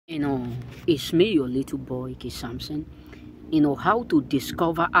It's me, your little boy, K. Samson. How to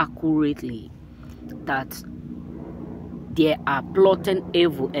discover accurately that they are plotting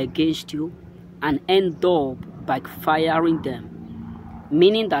evil against you and end up backfiring them.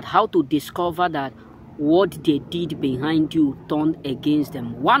 Meaning that how to discover that what they did behind you turned against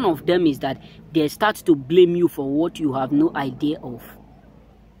them. One of them is that they start to blame you for what you have no idea of.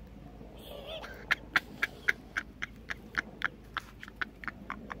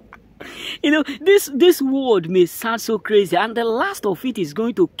 This word may sound so crazy, and the last of it is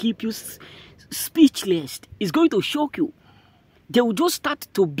going to keep you speechless. It's going to shock you. They will just start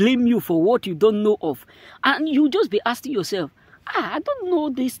to blame you for what you don't know of, and you just be asking yourself, I don't know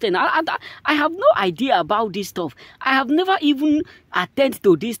this thing. I have no idea about this stuff. I have never even attended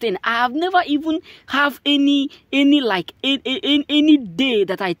to this thing. I have never even have any day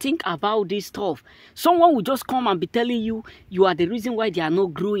that I think about this stuff. Someone will just come and be telling you, you are the reason why they are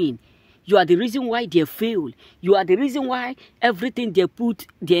not growing. You are the reason why they fail. You are the reason why everything they put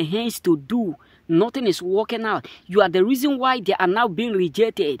their hands to do, nothing is working out. You are the reason why they are now being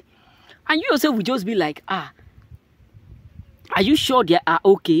rejected. And you yourself will just be like, are you sure they are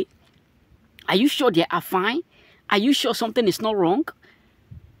okay? Are you sure they are fine? Are you sure something is not wrong?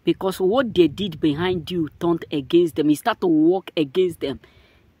 Because what they did behind you turned against them. It started to work against them.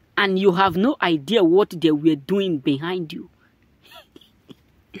 And you have no idea what they were doing behind you.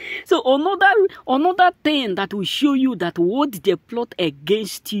 So another thing that will show you that what they plot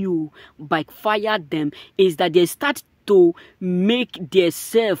against you backfired them is that they start to make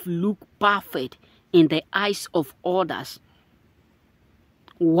themselves look perfect in the eyes of others.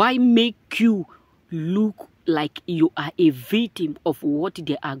 Why make you look like you are a victim of what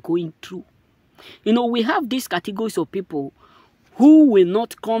they are going through? We have these categories of people who will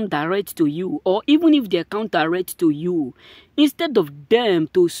not come direct to you, or even if they come direct to you, instead of them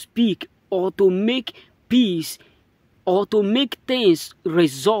to speak or to make peace or to make things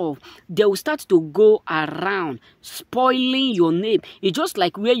resolve, they will start to go around spoiling your name. It's just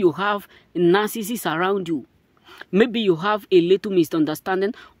like where you have narcissists around you. Maybe you have a little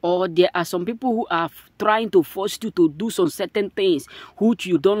misunderstanding, or there are some people who are trying to force you to do some certain things which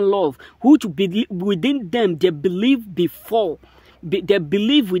you don't love, which within them they believe before. They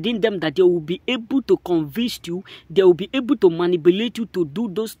believe within them that they will be able to convince you, they will be able to manipulate you to do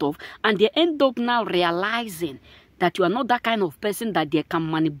those stuff, and they end up now realizing that you are not that kind of person that they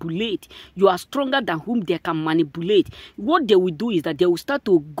can manipulate. You are stronger than whom they can manipulate. What they will do is that they will start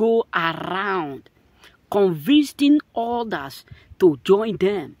to go around convincing others to join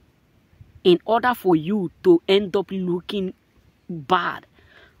them in order for you to end up looking bad,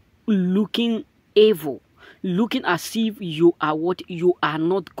 looking evil, looking as if you are what you are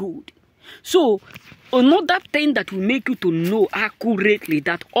not good. So another thing that will make you to know accurately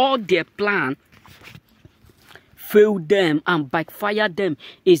that all their plan failed them and backfired them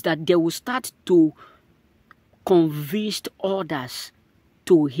is that they will start to convince others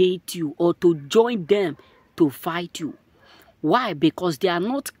to hate you or to join them to fight you. Why? Because they are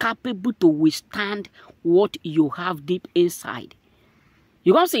not capable to withstand what you have deep inside.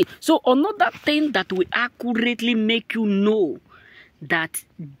 You can see. So another thing that will accurately make you know that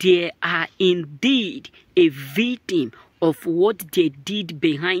they are indeed a victim of what they did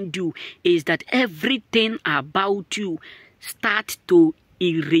behind you is that everything about you starts to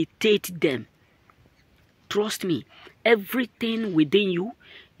irritate them. Trust me, everything within you,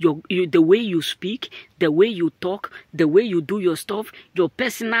 the way you speak, the way you talk, the way you do your stuff, your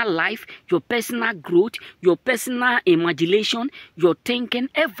personal life, your personal growth, your personal imagination, your thinking,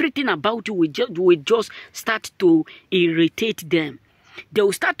 everything about you will just start to irritate them. They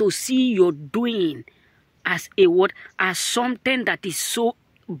will start to see your doing as as something that is so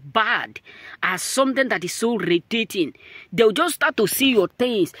bad, as something that is so irritating. They'll just start to see your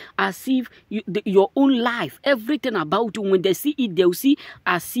things as if your own life, everything about you, when they see it, they'll see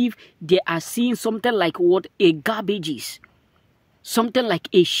as if they are seeing something like what a garbage is, something like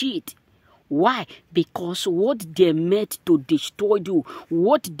a shit. Why? Because what they meant to destroy you,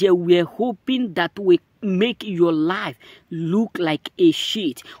 what they were hoping that will make your life look like a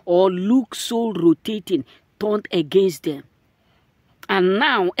shit or look so rotating, turned against them. And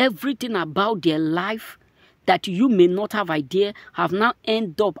now everything about their life that you may not have idea have now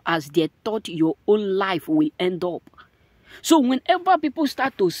ended up as they thought your own life will end up. So whenever people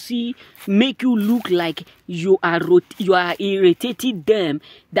start to make you look like you are irritating them,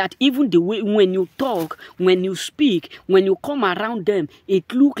 that even the way when you talk, when you speak, when you come around them,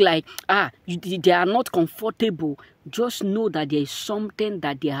 it look like they are not comfortable. Just know that there is something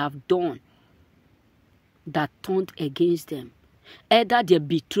that they have done that turned against them. Either they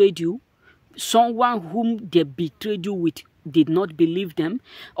betrayed you, someone whom they betrayed you with did not believe them,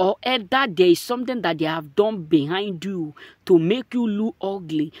 or either there is something that they have done behind you to make you look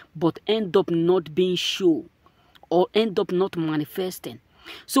ugly but end up not being shown or end up not manifesting.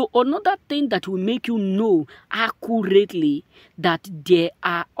 So another thing that will make you know accurately that they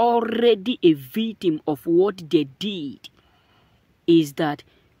are already a victim of what they did is that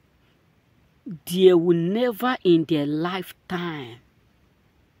they will never in their lifetime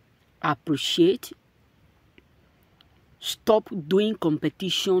appreciate, stop doing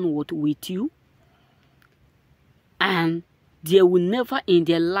competition with you, and they will never in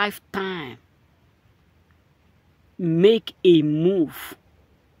their lifetime make a move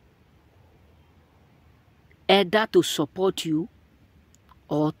either to support you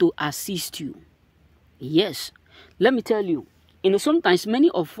or to assist you. Yes, let me tell you, sometimes many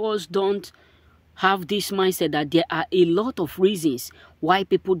of us don't have this mindset that there are a lot of reasons why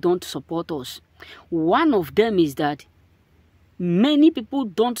people don't support us. One of them is that many people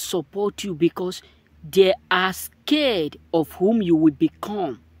don't support you because they are scared of whom you will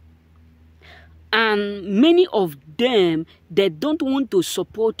become. And many of them, they don't want to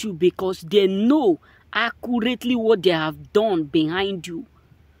support you because they know accurately what they have done behind you.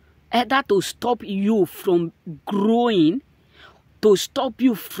 Either to stop you from growing, to stop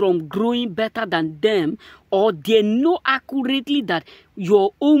you from growing better than them, or they know accurately that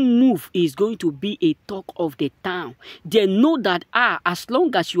your own move is going to be a talk of the town. They know that as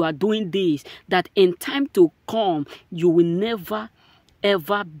long as you are doing this, that in time to come, you will never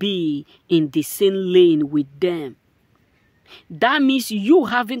ever be in the same lane with them. That means you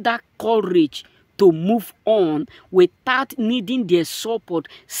having that courage to move on without needing their support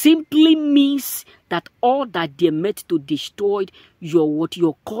simply means that all that they meant to destroy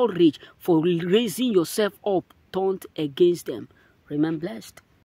your courage for raising yourself up turned against them. Remain blessed.